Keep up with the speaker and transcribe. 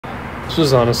This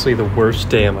was honestly the worst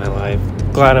day of my life.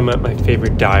 Glad I'm at my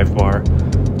favorite dive bar.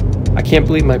 I can't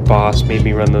believe my boss made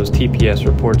me run those TPS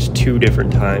reports 2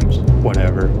 different times.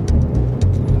 Whatever.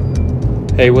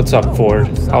 Hey, what's up, Ford?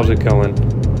 How's it going?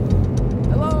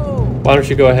 Hello. Why don't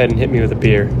you go ahead and hit me with a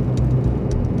beer?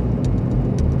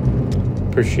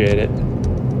 Appreciate it.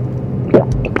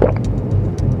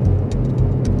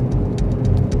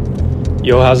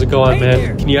 Yo, how's it going, Hey man?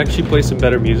 there. Can you actually play some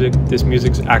better music? This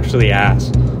music's actually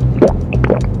ass.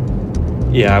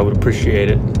 Yeah, I would appreciate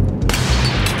it.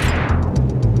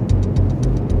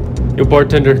 Yo,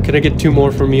 bartender, can I get 2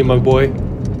 more for me and my boy?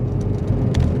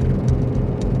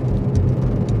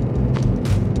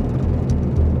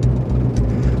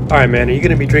 Alright, man, are you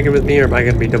gonna be drinking with me or am I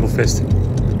gonna be double-fisted?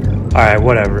 Alright,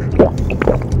 whatever.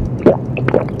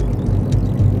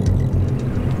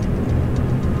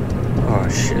 Oh,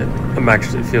 shit. I'm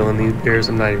actually feeling these beers,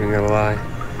 I'm not even gonna lie.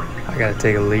 I gotta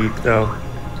take a leak, though.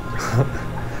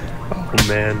 Oh,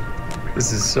 man.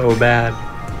 This is so bad.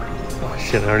 Oh,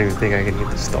 shit, I don't even think I can get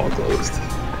the stall closed.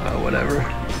 Whatever.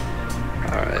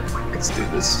 Alright, let's do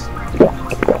this.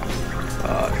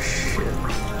 Oh, shit.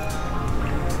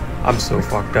 I'm so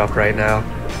fucked up right now.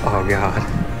 Oh, God.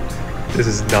 This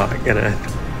is not gonna end.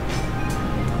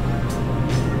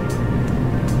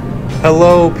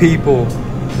 Hello, people.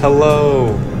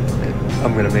 Hello.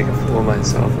 I'm gonna make a fool of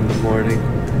myself in the morning.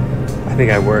 I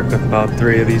think I work with about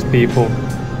 3 of these people.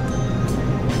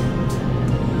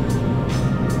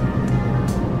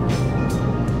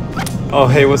 Oh,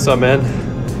 hey, what's up, man?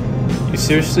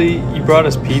 You brought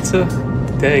us pizza?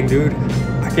 Dang, dude.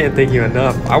 I can't thank you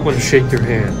enough. I want to shake your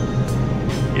hand.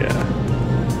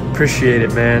 Yeah. Appreciate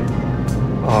it, man.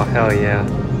 Oh, hell yeah.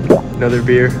 Another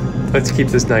beer? Let's keep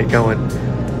this night going.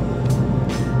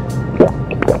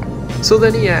 So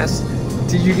then he asked,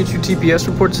 did you get your TPS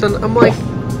reports done? I'm like,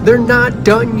 they're not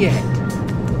done yet.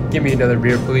 Give me another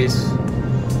beer, please.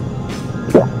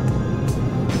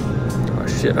 Oh,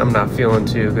 shit, I'm not feeling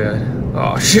too good.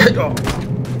 Oh, shit. Oh.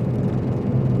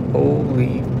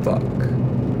 Holy fuck.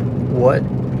 What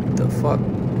the fuck?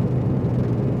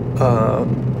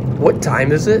 What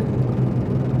time is it?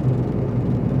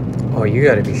 Oh, you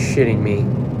gotta be shitting me.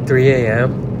 3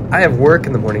 a.m.? I have work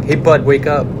in the morning. Hey, bud, wake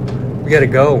up. We gotta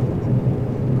go.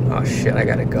 Oh, shit, I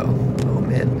gotta go. Oh,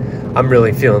 man. I'm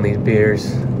really feeling these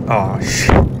beers. Oh,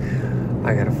 shit.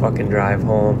 I gotta fucking drive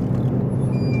home.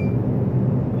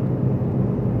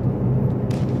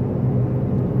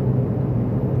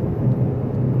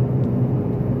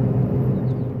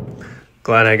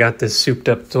 Glad I got this souped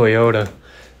up Toyota.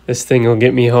 This thing will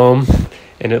get me home,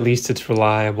 and at least it's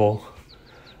reliable.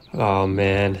 Oh,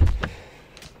 man.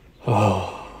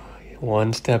 Oh,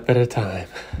 one step at a time.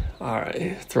 All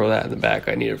right, throw that in the back.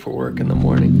 I need it for work in the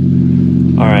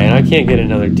morning. All right, I can't get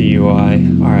another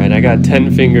DUI. All right, I got 10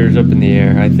 fingers up in the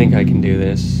air. I think I can do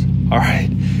this. All right,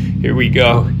 here we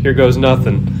go. Here goes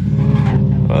nothing.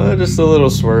 Well, just a little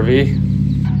swervy.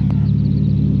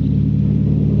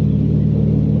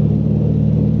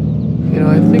 You know,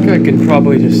 I think I can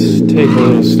probably just take a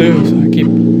little snooze. I keep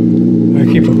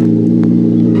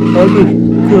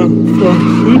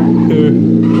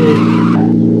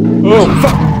Oh,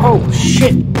 fuck! Oh,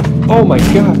 shit! Oh my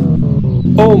god!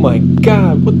 Oh my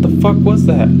god! What the fuck was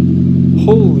that?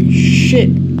 Holy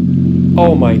shit!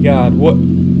 Oh my god! What?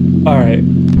 Alright.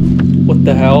 What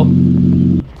the hell?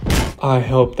 I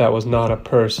hope that was not a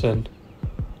person.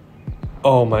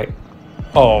 Oh my...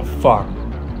 Oh, fuck.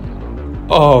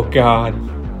 Oh god.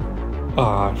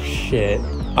 Oh, shit.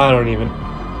 I don't even...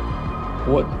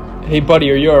 What? Hey,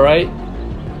 buddy, are you alright?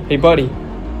 Hey, buddy.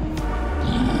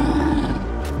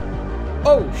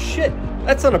 Oh, shit!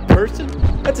 That's not a person!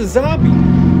 That's a zombie!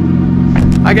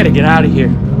 I gotta get out of here.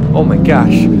 Oh my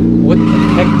gosh. What the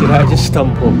heck did I just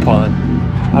stumble upon?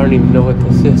 I don't even know what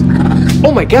this is.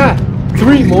 Oh my god!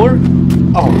 3 more?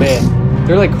 Oh man.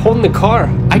 They're like holding the car.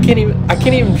 I can't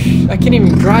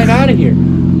even drive out of here.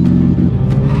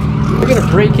 They're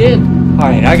gonna break in.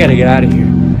 Alright, I gotta get out of here.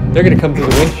 They're gonna come through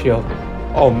the windshield.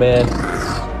 Oh man.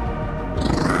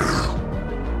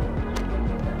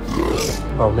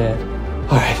 Oh man.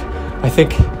 Alright, I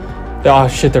think... Oh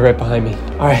shit, they're right behind me.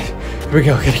 Alright, here we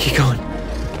go, gotta keep going.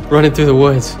 Running through the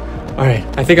woods. Alright,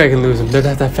 I think I can lose them. They're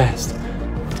not that fast.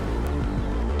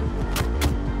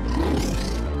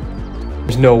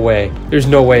 There's no way. There's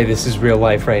no way this is real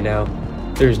life right now.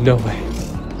 There's no way.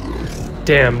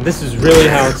 Damn, this is really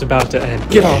how it's about to end.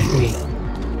 Get off me.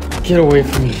 Get away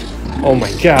from me. Oh my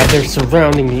god, they're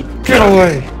surrounding me. Get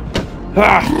away.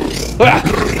 Ah!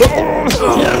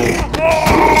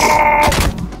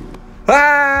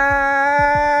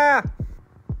 Ah!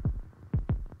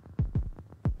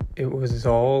 It was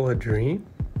all a dream?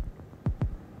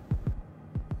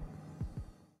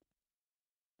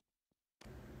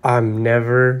 I'm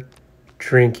never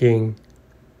drinking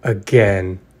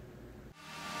again.